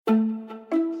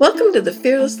Welcome to the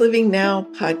Fearless Living Now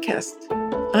podcast.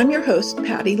 I'm your host,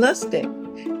 Patty Lustig,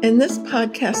 and this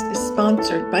podcast is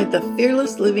sponsored by the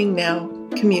Fearless Living Now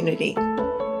community.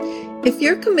 If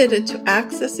you're committed to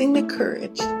accessing the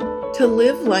courage to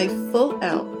live life full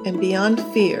out and beyond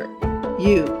fear,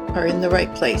 you are in the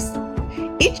right place.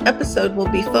 Each episode will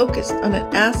be focused on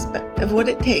an aspect of what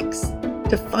it takes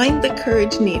to find the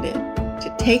courage needed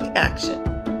to take action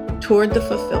toward the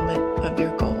fulfillment of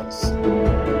your goals.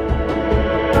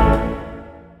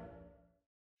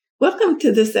 Welcome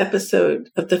to this episode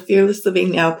of the Fearless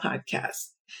Living Now podcast.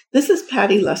 This is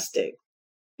Patty Lustig,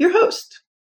 your host.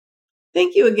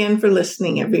 Thank you again for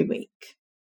listening every week.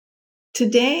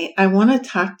 Today, I want to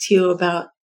talk to you about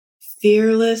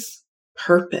fearless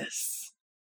purpose.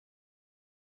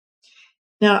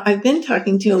 Now, I've been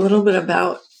talking to you a little bit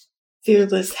about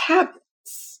fearless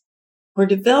habits, or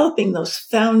developing those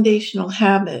foundational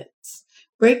habits,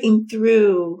 breaking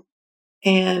through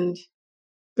and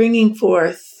bringing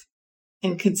forth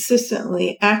and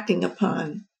consistently acting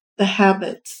upon the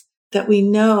habits that we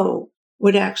know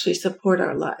would actually support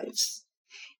our lives.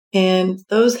 And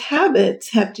those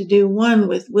habits have to do, one,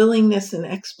 with willingness and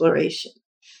exploration.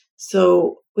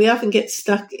 So we often get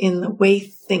stuck in the way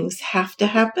things have to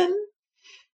happen,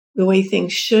 the way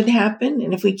things should happen.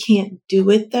 And if we can't do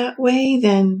it that way,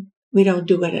 then we don't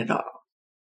do it at all.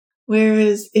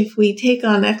 Whereas if we take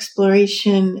on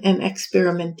exploration and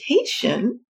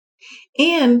experimentation,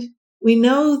 and we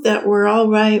know that we're all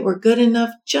right, we're good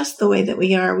enough just the way that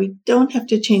we are, we don't have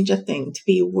to change a thing to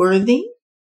be worthy,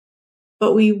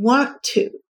 but we want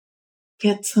to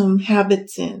get some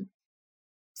habits in.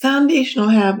 Foundational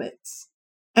habits,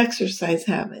 exercise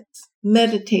habits,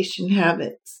 meditation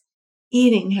habits,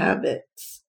 eating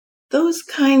habits, those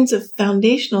kinds of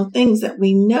foundational things that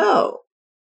we know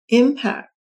impact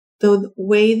the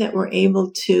way that we're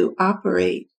able to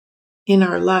operate in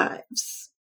our lives.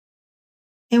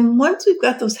 And once we've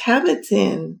got those habits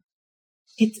in,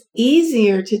 it's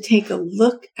easier to take a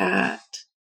look at,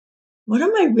 what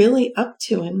am I really up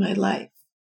to in my life?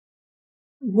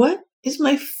 What is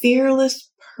my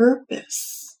fearless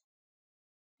purpose?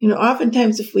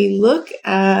 Oftentimes if we look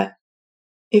at,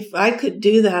 if I could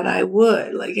do that, I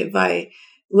would. Like if I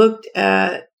looked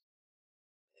at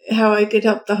how I could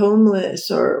help the homeless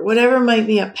or whatever might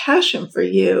be a passion for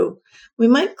you, we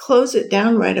might close it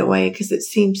down right away because it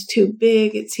seems too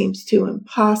big, it seems too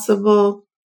impossible.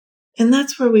 And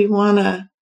that's where we want to,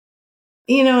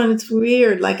 and it's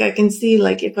weird. Like I can see,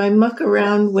 like if I muck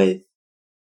around with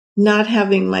not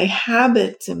having my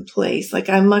habits in place, like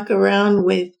I muck around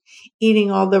with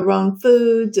eating all the wrong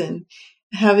foods and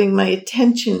having my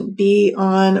attention be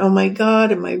on, oh my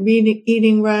God, am I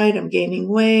eating right? I'm gaining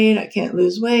weight. I can't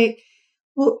lose weight.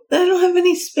 Well, I don't have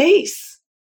any space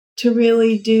to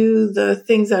really do the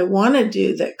things I want to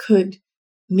do that could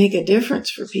make a difference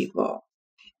for people.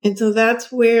 And so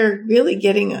that's where really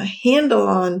getting a handle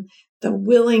on the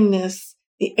willingness,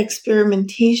 the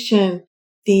experimentation,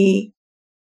 the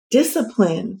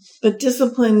discipline, but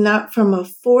discipline not from a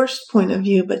forced point of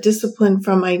view, but discipline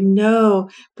from, I know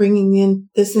bringing in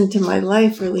this into my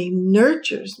life really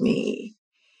nurtures me,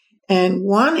 and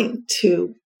wanting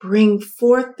to bring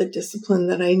forth the discipline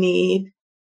that I need,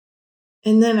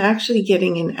 and then actually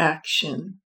getting in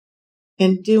action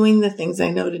and doing the things I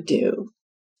know to do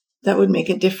that would make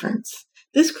a difference.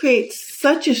 This creates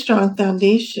such a strong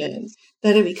foundation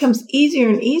that it becomes easier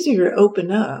and easier to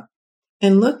open up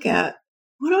and look at,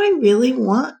 what do I really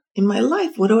want in my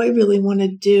life? What do I really want to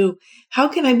do? How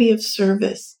can I be of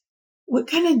service? What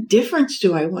kind of difference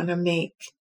do I want to make?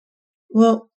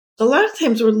 Well, a lot of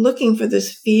times we're looking for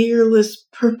this fearless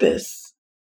purpose,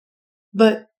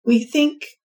 but we think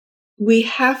we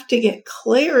have to get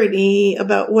clarity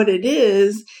about what it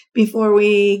is before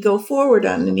we go forward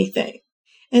on anything.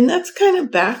 And that's kind of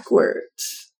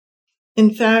backwards.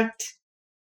 In fact,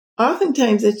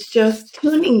 oftentimes it's just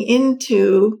tuning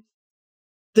into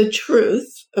the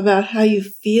truth about how you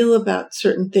feel about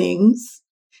certain things.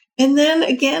 And then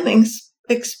again,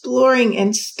 exploring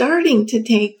and starting to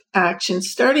take action,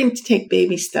 starting to take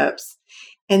baby steps,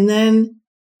 and then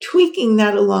tweaking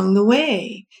that along the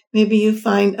way. Maybe you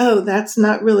find, oh, that's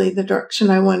not really the direction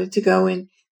I wanted to go in.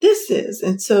 This is.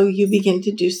 And so you begin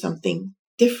to do something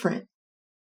different.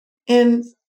 And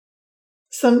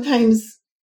sometimes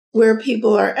where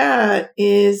people are at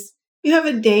is you have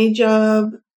a day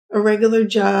job, a regular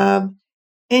job,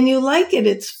 and you like it,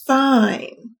 it's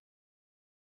fine.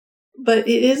 But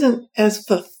it isn't as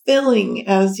fulfilling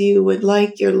as you would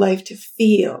like your life to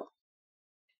feel.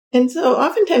 And so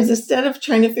oftentimes, instead of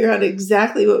trying to figure out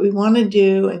exactly what we want to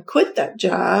do and quit that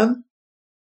job,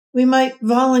 we might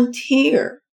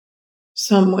volunteer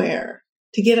somewhere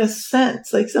to get a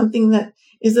sense, like something that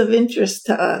is of interest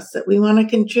to us that we want to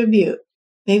contribute.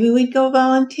 Maybe we'd go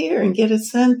volunteer and get a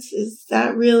sense, does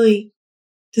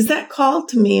that call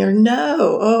to me or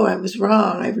no? Oh, I was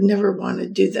wrong. I've never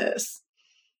wanted to do this.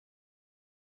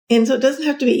 And so it doesn't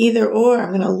have to be either or. I'm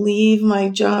going to leave my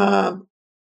job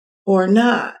or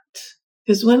not.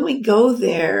 Because when we go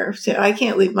there, say, I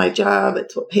can't leave my job.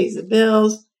 It's what pays the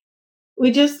bills.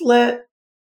 We just let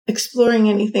exploring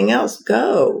anything else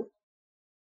go.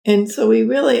 And so we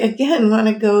really, again, want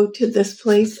to go to this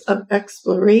place of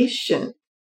exploration.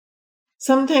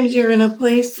 Sometimes you're in a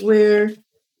place where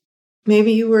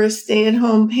maybe you were a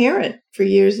stay-at-home parent for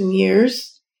years and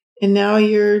years, and now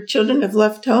your children have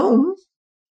left home,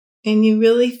 and you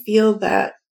really feel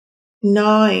that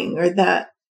gnawing or that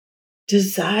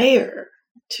desire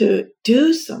to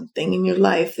do something in your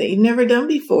life that you've never done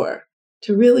before,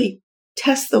 to really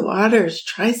test the waters,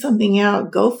 try something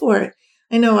out, go for it.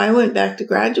 I know I went back to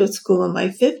graduate school in my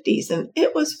 50s, and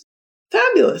it was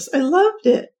fabulous. I loved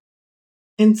it.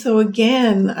 And so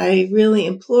again, I really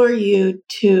implore you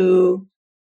to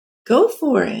go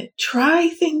for it. Try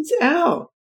things out.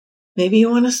 Maybe you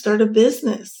want to start a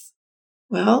business.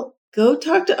 Well, go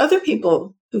talk to other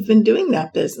people who've been doing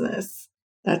that business.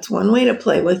 That's one way to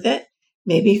play with it.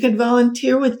 Maybe you could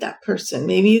volunteer with that person.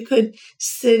 Maybe you could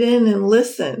sit in and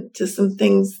listen to some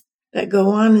things that go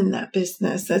on in that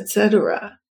business,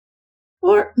 etc.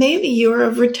 Or maybe you're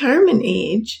of retirement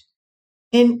age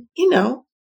and,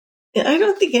 I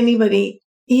don't think anybody,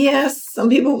 yes, some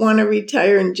people want to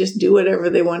retire and just do whatever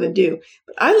they want to do.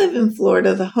 But I live in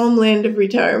Florida, the homeland of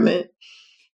retirement,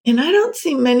 and I don't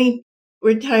see many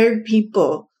retired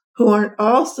people who aren't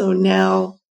also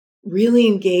now really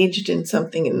engaged in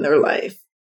something in their life.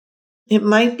 It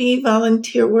might be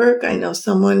volunteer work. I know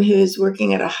someone who's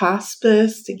working at a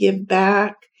hospice to give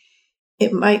back.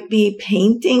 It might be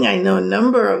painting. I know a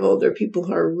number of older people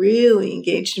who are really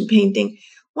engaged in painting.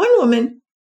 One woman,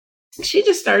 she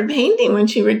just started painting when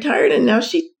she retired, and now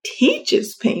she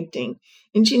teaches painting.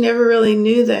 And she never really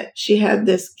knew that she had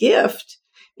this gift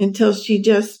until she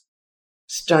just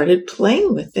started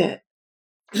playing with it.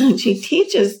 And she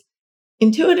teaches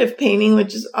intuitive painting,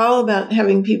 which is all about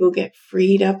having people get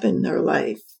freed up in their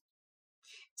life.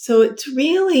 So it's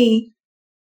really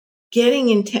getting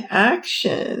into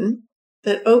action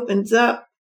that opens up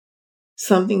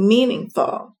something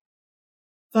meaningful,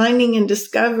 finding and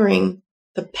discovering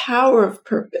the power of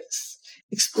purpose,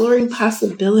 exploring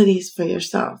possibilities for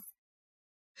yourself,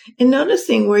 and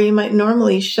noticing where you might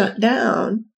normally shut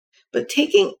down, but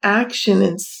taking action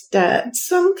instead,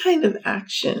 some kind of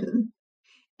action,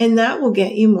 and that will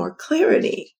get you more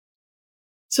clarity.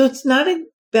 So it's not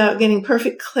about getting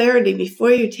perfect clarity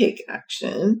before you take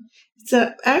action. It's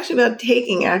actually about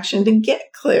taking action to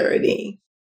get clarity.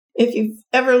 If you've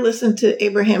ever listened to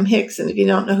Abraham Hicks, and if you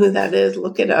don't know who that is,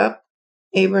 look it up.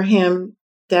 Abraham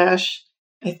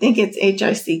I think it's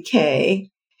Hick.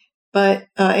 But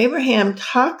Abraham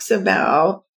talks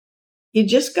about you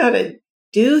just got to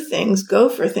do things, go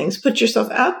for things, put yourself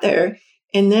out there.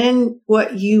 And then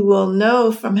what you will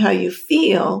know from how you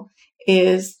feel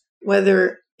is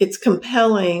whether it's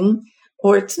compelling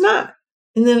or it's not.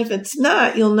 And then if it's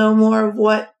not, you'll know more of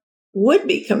what would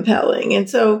be compelling. And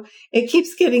so it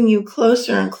keeps getting you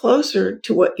closer and closer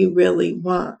to what you really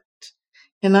want.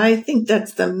 And I think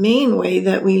that's the main way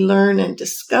that we learn and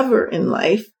discover in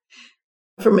life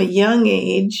from a young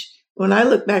age. When I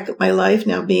look back at my life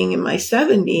now being in my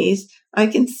 70s, I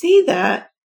can see that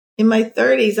in my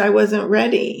 30s, I wasn't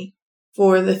ready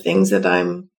for the things that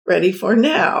I'm ready for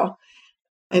now.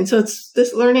 And so it's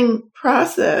this learning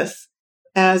process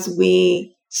as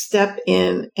we step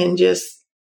in and just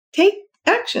take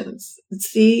actions and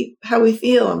see how we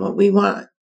feel and what we want.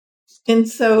 And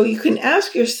so you can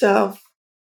ask yourself,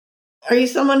 are you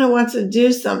someone who wants to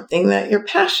do something that you're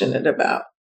passionate about?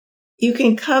 You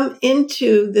can come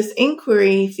into this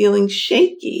inquiry feeling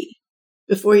shaky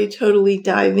before you totally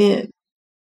dive in.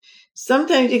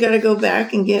 Sometimes you got to go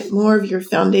back and get more of your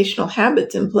foundational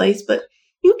habits in place, but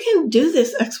you can do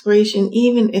this exploration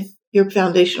even if your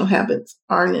foundational habits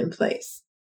aren't in place.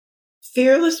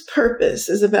 Fearless purpose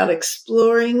is about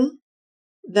exploring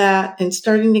that and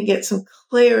starting to get some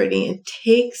clarity and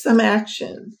take some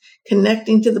action,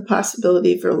 connecting to the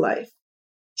possibility of your life,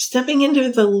 stepping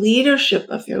into the leadership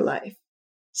of your life,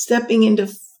 stepping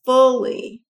into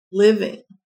fully living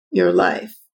your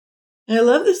life. And I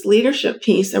love this leadership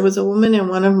piece. There was a woman in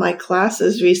one of my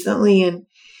classes recently, and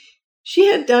she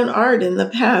had done art in the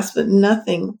past, but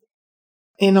nothing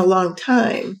in a long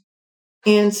time.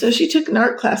 And so she took an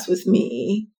art class with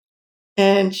me,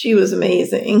 and she was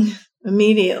amazing.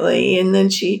 immediately. And then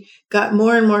she got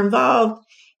more and more involved,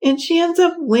 and she ends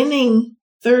up winning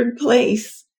 3rd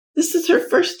place. This is her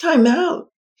first time out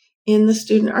in the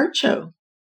student art show.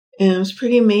 And it was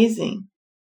pretty amazing.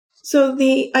 So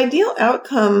the ideal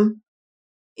outcome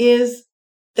is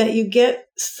that you get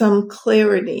some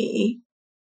clarity,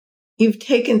 you've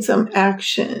taken some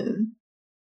action,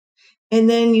 and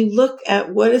then you look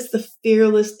at what is the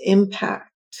fearless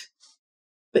impact.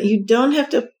 But you don't have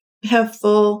to have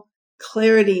full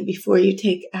clarity before you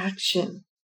take action.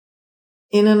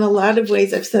 And in a lot of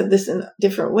ways, I've said this in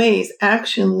different ways,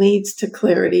 action leads to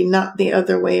clarity, not the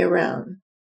other way around.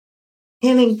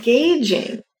 And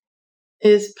engaging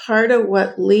is part of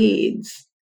what leads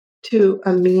to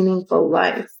a meaningful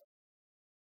life.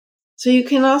 So you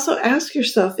can also ask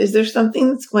yourself, is there something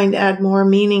that's going to add more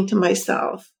meaning to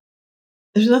myself?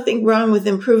 There's nothing wrong with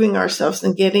improving ourselves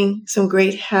and getting some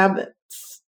great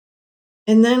habits.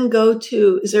 And then go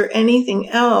to, is there anything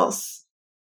else?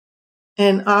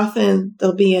 And often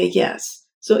there'll be a yes.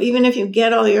 So even if you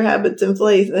get all your habits in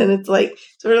place, then it's like,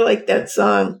 sort of like that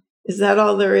song, is that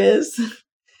all there is?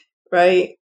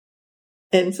 Right?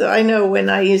 And so I know when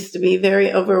I used to be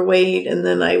very overweight and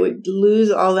then I would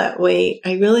lose all that weight,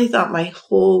 I really thought my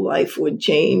whole life would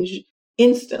change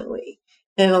instantly.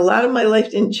 And a lot of my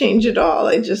life didn't change at all.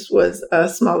 I just was a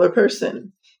smaller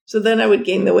person. So then I would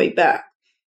gain the weight back.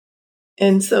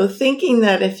 And so thinking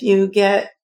that if you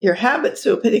get your habits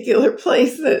to a particular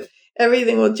place, that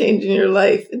everything will change in your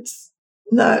life, it's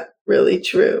not really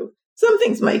true. Some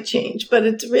things might change, but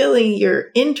it's really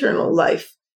your internal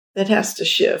life that has to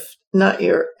shift, not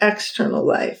your external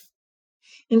life.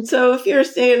 And so if you're a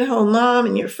stay-at-home mom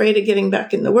and you're afraid of getting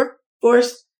back in the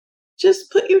workforce,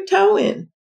 just put your toe in.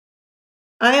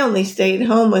 I only stayed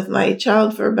home with my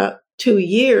child for about 2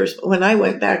 years, but when I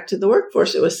went back to the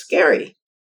workforce, it was scary.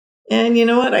 And you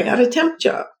know what? I got a temp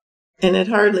job, and it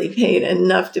hardly paid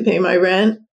enough to pay my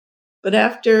rent. But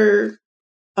after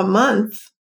a month,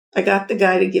 I got the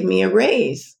guy to give me a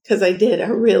raise because I did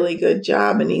a really good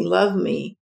job and he loved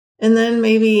me. And then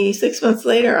maybe 6 months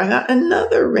later, I got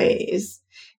another raise.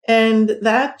 And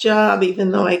that job,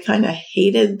 even though I kind of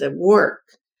hated the work,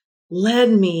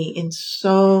 led me in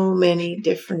so many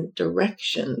different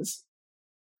directions.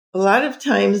 A lot of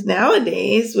times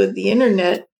nowadays with the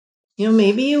internet,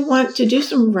 maybe you want to do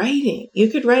some writing. You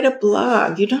could write a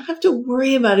blog. You don't have to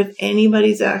worry about if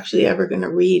anybody's actually ever going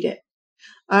to read it.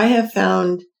 I have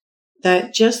found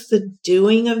that just the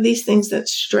doing of these things that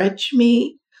stretch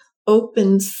me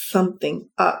opens something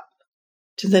up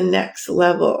to the next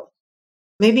level.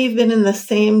 Maybe you've been in the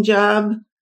same job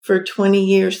for 20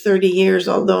 years, 30 years,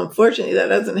 although unfortunately that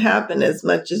doesn't happen as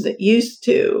much as it used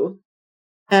to.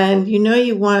 And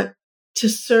you want to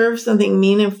serve something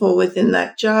meaningful within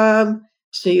that job.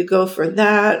 So you go for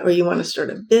that, or you want to start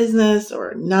a business or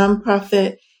a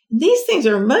nonprofit. These things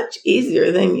are much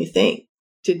easier than you think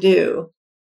to do.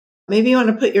 Maybe you want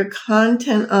to put your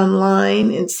content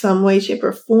online in some way, shape,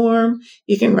 or form.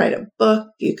 You can write a book.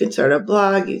 You can start a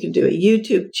blog. You can do a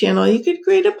YouTube channel. You could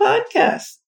create a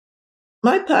podcast.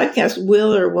 My podcast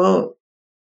will or won't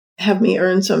have me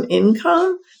earn some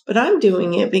income, but I'm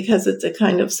doing it because it's a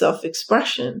kind of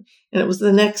self-expression. And it was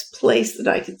the next place that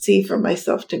I could see for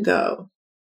myself to go.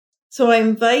 So I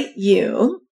invite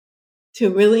you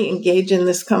to really engage in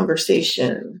this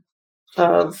conversation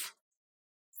of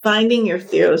finding your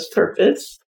fearless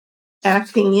purpose,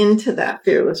 acting into that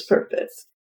fearless purpose.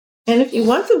 And if you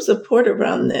want some support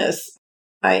around this,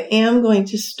 I am going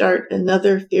to start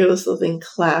another Fearless Living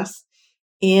class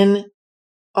in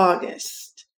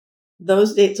August.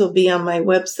 Those dates will be on my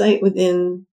website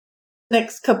within the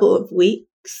next couple of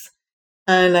weeks.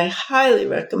 And I highly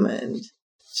recommend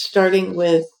starting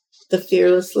with the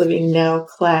Fearless Living Now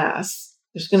class.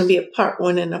 There's going to be a part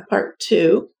 1 and a part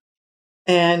 2.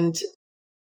 And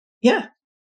yeah,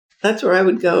 that's where I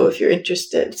would go if you're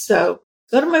interested. So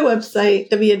go to my website,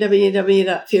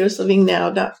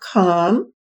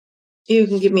 www.fearlesslivingnow.com. You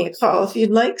can give me a call if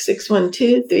you'd like,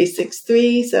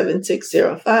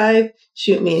 612-363-7605.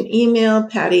 Shoot me an email,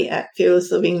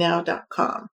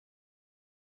 patty@fearlesslivingnow.com.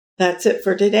 That's it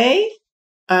for today.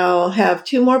 I'll have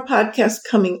 2 more podcasts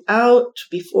coming out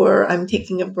before I'm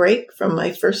taking a break from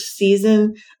my first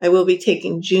season. I will be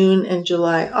taking June and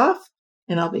July off,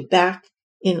 and I'll be back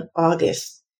in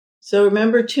August. So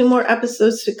remember, 2 more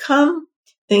episodes to come.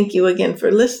 Thank you again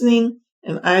for listening,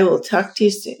 and I will talk to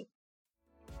you soon.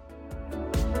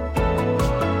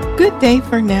 Good day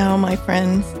for now, my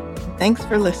friends. Thanks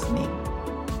for listening.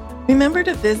 Remember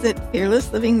to visit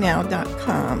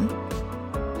fearlesslivingnow.com.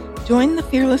 Join the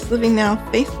Fearless Living Now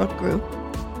Facebook group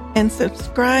and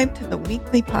subscribe to the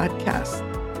weekly podcast.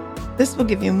 This will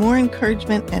give you more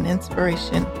encouragement and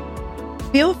inspiration.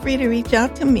 Feel free to reach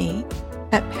out to me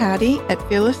at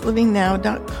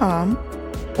patty@fearlesslivingnow.com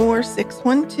or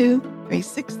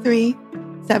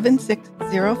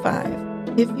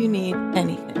 612-363-7605 if you need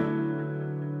anything.